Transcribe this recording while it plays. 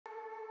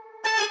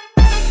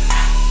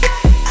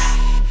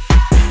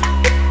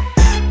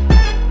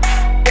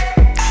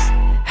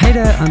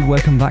and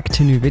welcome back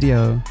to a new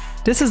video.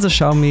 This is the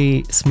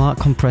Xiaomi Smart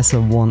Compressor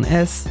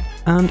 1S,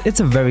 and it's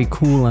a very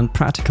cool and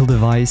practical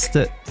device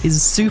that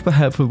is super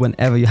helpful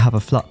whenever you have a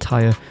flat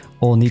tire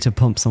or need to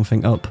pump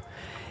something up.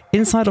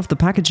 Inside of the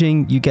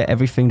packaging you get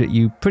everything that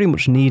you pretty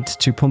much need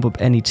to pump up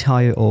any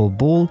tire or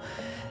ball.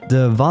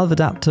 The valve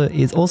adapter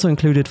is also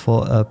included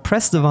for a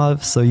presta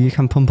valve, so you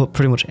can pump up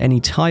pretty much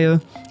any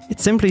tire. It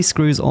simply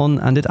screws on,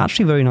 and it's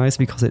actually very nice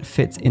because it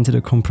fits into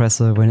the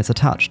compressor when it's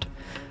attached.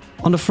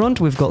 On the front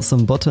we've got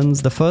some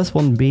buttons, the first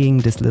one being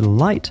this little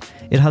light.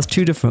 It has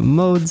two different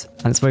modes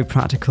and it's very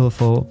practical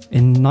for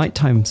in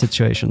nighttime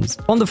situations.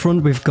 On the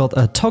front we've got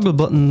a toggle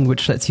button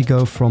which lets you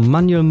go from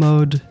manual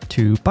mode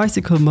to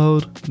bicycle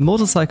mode,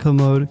 motorcycle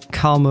mode,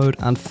 car mode,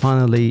 and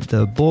finally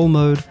the ball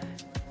mode.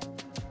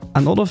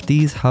 And all of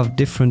these have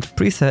different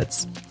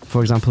presets,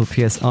 for example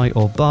PSI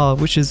or bar,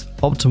 which is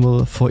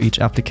optimal for each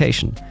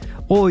application.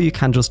 Or you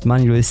can just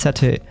manually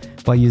set it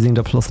by using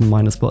the plus and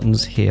minus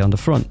buttons here on the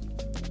front.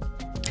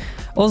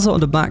 Also on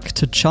the back,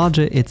 to charge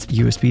it, it's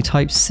USB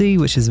Type-C,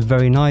 which is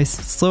very nice,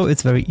 so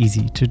it's very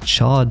easy to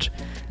charge.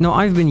 Now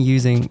I've been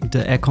using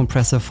the air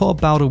compressor for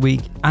about a week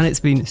and it's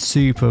been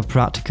super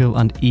practical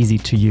and easy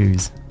to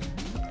use.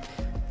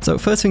 So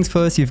first things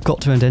first, you've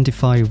got to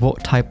identify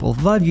what type of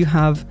valve you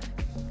have.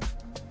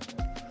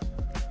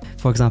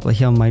 For example,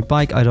 here on my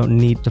bike I don't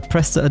need the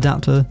presta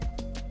adapter,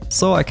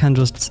 so I can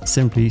just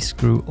simply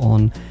screw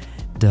on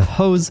the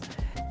hose.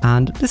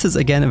 And this is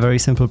again a very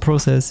simple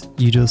process.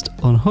 You just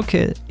unhook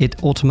it,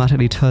 it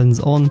automatically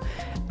turns on,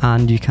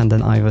 and you can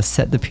then either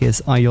set the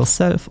PSI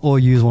yourself or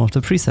use one of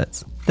the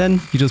presets. Then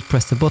you just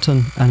press the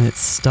button and it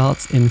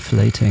starts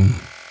inflating.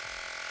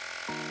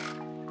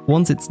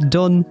 Once it's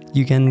done,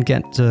 you can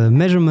get the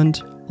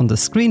measurement on the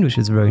screen, which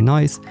is very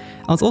nice.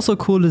 And what's also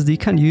cool is that you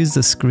can use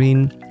the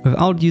screen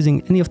without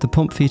using any of the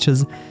pump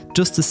features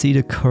just to see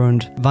the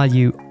current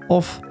value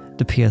of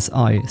the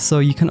PSI, so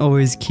you can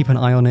always keep an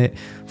eye on it,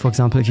 for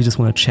example if you just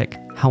want to check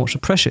how much the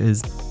pressure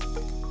is.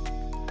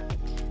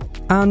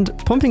 And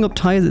pumping up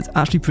tires is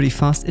actually pretty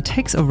fast. It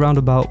takes around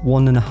about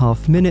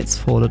 1.5 minutes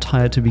for the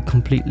tire to be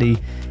completely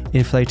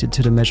inflated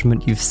to the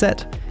measurement you've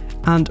set,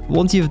 and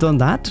once you've done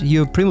that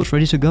you're pretty much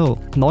ready to go.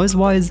 Noise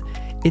wise,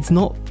 it's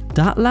not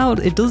that loud.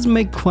 It does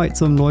make quite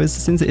some noise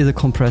since it is a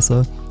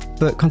compressor,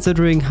 but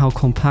considering how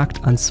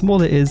compact and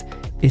small it is,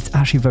 it's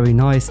actually very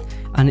nice,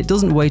 and it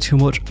doesn't weigh too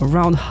much,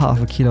 around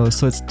half a kilo,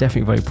 so it's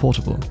definitely very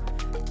portable.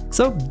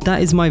 So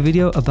that is my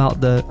video about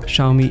the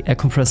Xiaomi Air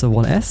Compressor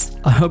 1S.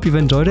 I hope you've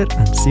enjoyed it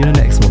and see you in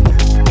the next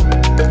one.